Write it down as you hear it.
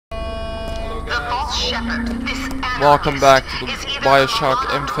Welcome back to the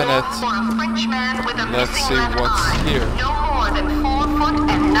Bioshock Infinite. Let's see what's here.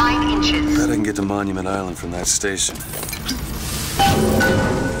 Bet I can get to Monument Island from that station.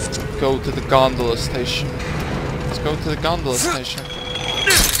 Go to the gondola station. Let's go to the gondola station.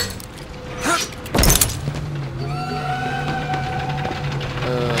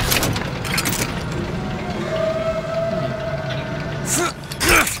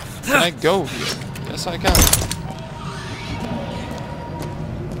 Can I go here? Yes, I can.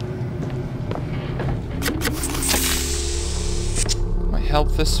 My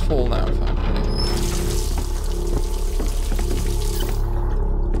health is full now, finally.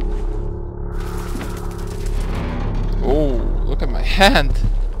 Oh, look at my hand!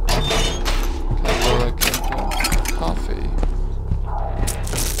 Coffee.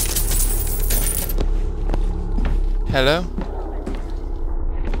 Hello?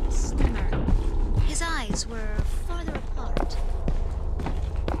 Were farther apart.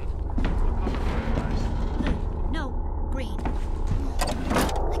 No, green.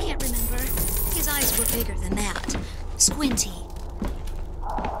 I can't remember. His eyes were bigger than that. Squinty.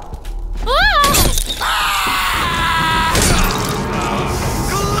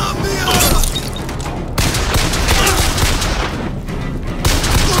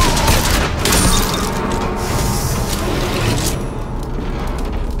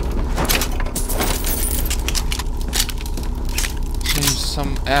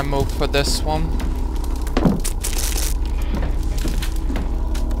 Some ammo for this one.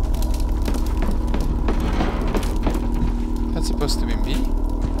 That's supposed to be me?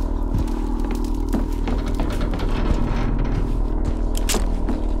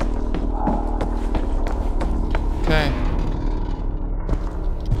 Okay.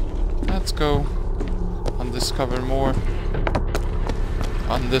 Let's go. Undiscover more.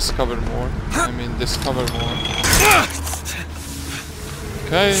 Undiscover more. I mean, discover more.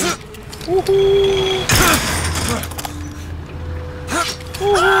 Okay. Woohoo!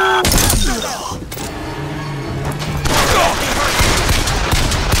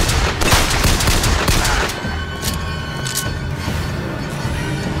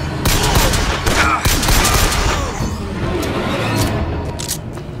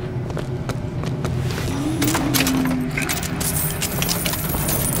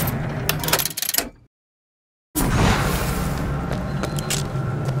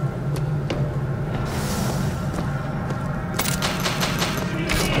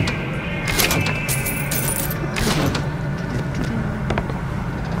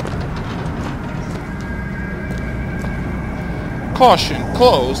 Caution,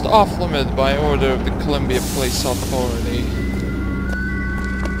 closed, off limit by order of the Columbia Police Authority.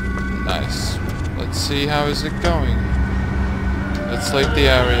 Nice. Let's see how is it going. Let's leave the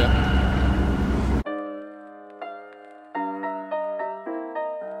area.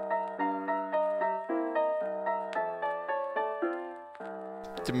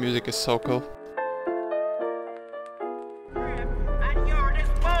 The music is so cool. At your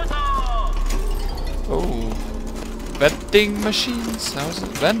disposal. Oh. Vending machines? How's it?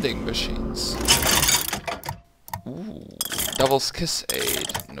 Vending machines. Ooh. Devil's Kiss Aid.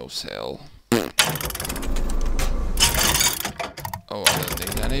 No sale. Oh, I don't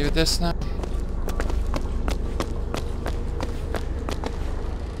need any of this now.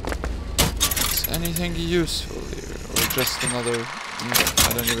 Is anything useful here? Or just another...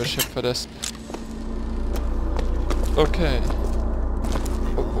 I don't give a shit for this. Okay.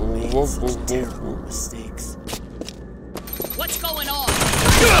 Whoa. What's going on?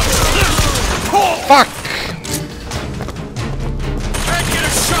 Fuck! Can't get a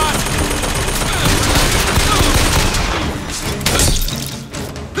shot.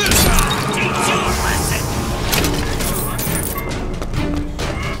 Teach you a lesson.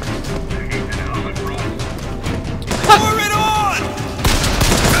 Pour it on!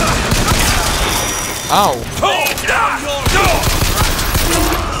 Ow!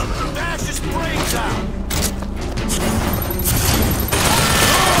 Bash his brains out.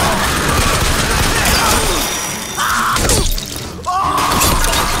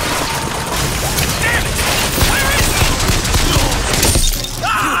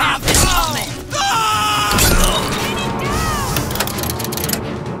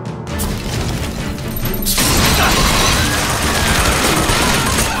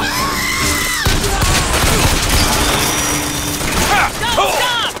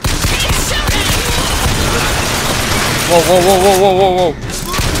 Whoa.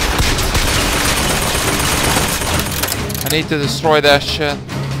 I need to destroy that shit.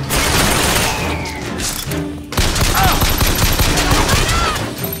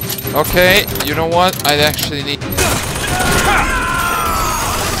 Okay, you know what? I actually need...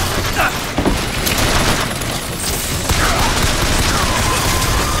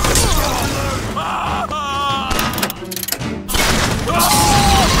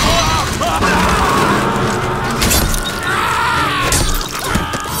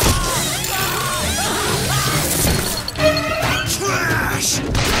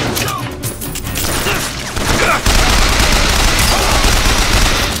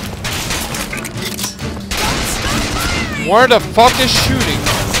 Where the fuck is shooting?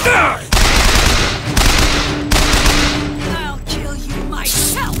 I'll kill you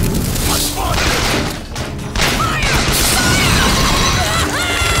myself.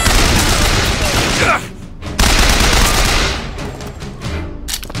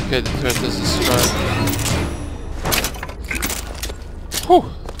 Okay, the threat is destroyed. Whew.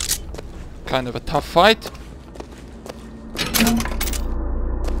 Kind of a tough fight.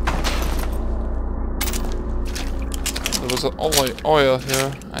 There was an oil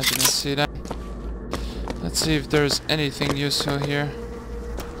here. I didn't see that. Let's see if there's anything useful here.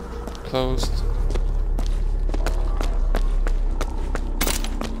 Closed.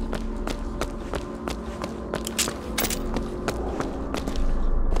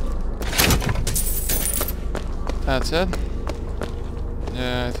 That's it?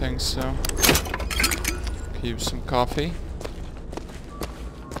 Yeah, I think so. Keep some coffee.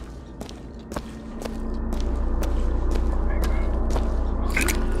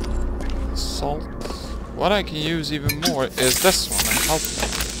 Salt. What I can use even more is this one and help me.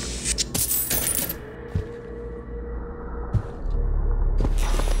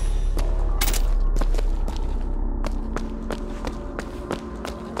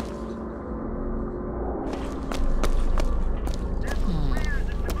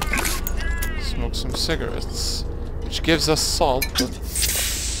 Smoke some cigarettes, which gives us salt, but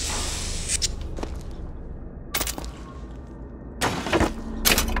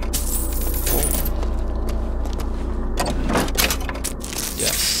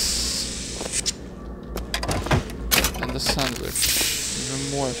sandwich.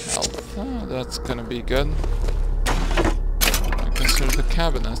 Even more health. Oh, that's gonna be good. I can search the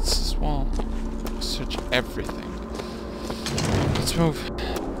cabinets as well. Search everything. Let's move.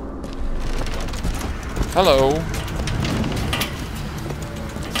 Hello.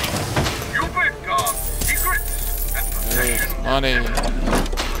 You big dog, secrets and possession. Money.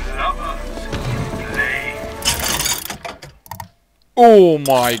 Lovers, play. Oh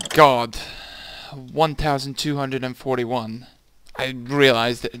my god. 1,241. I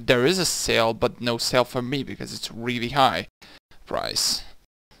realized that there is a sale, but no sale for me because it's really high price.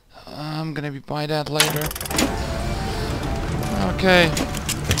 I'm gonna be buying that later. Okay,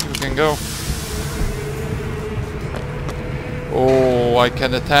 we can go. Oh, I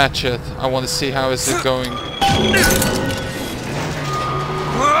can attach it. I want to see how is it going.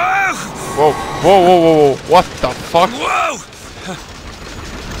 Whoa, whoa, whoa, whoa, whoa! What the fuck? Whoa!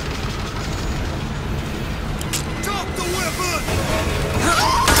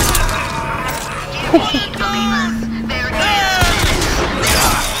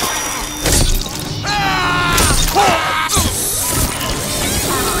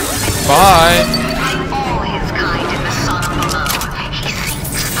 Bye. Always kind in the sun below. He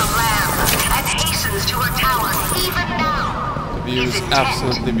seeks the lamb and hastens to her tower even now. The view is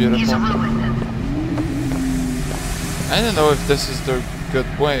absolutely beautiful. I don't know if this is the good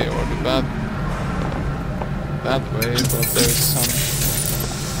way or the bad way, but there's some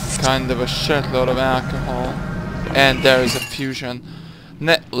kind of a shitload of alcohol, and there is a fusion.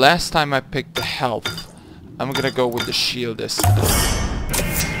 Last time I picked the health. I'm gonna go with the shield this time.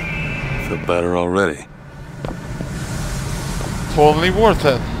 Feel better already. Totally worth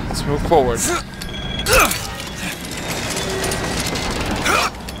it. Let's move forward.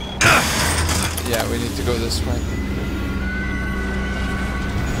 Yeah, we need to go this way.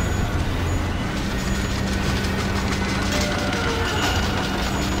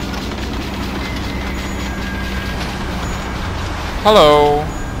 Hello.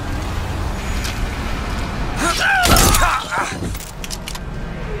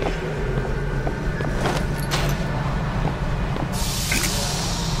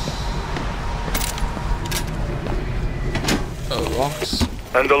 Rocks.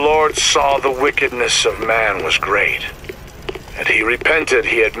 And the Lord saw the wickedness of man was great, and he repented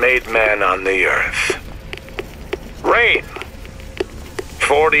he had made man on the earth. Rain.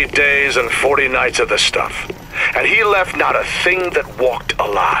 40 days and 40 nights of the stuff, and he left not a thing that walked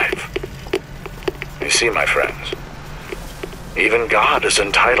alive. You see, my friends, even God is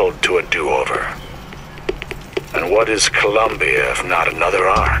entitled to a do-over. And what is Columbia if not another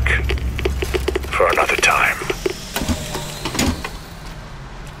ark? For another time.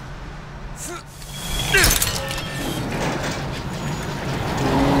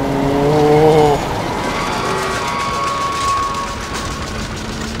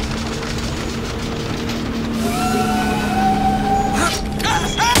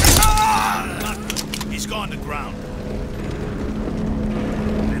 He's gone to ground.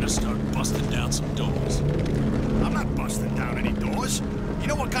 Better start busting down some doors. I'm not busting down any doors. You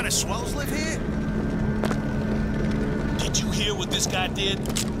know what kind of swells live here? Did you hear what this guy did?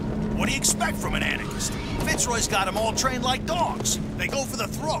 What do you expect from an anarchist? Fitzroy's got them all trained like dogs. They go for the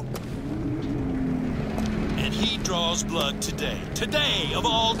throat. And he draws blood today. Today of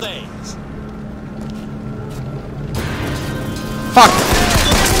all days. Fuck!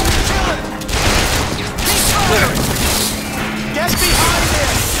 Get behind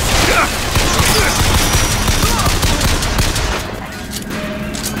him!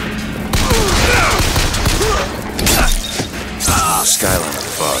 Skyline up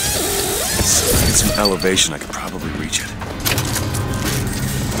above. If I get some elevation, I could probably reach it.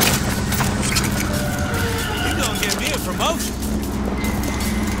 You're gonna give me a promotion.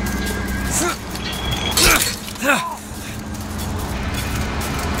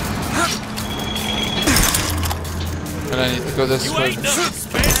 And I need to go this You way. ain't nothing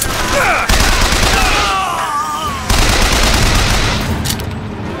special.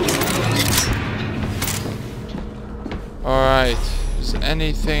 Alright, is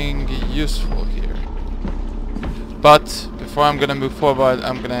anything useful here? But before I'm gonna move forward,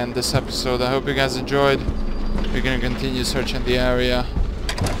 I'm gonna end this episode. I hope you guys enjoyed. We're gonna continue searching the area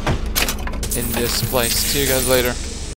in this place. See you guys later.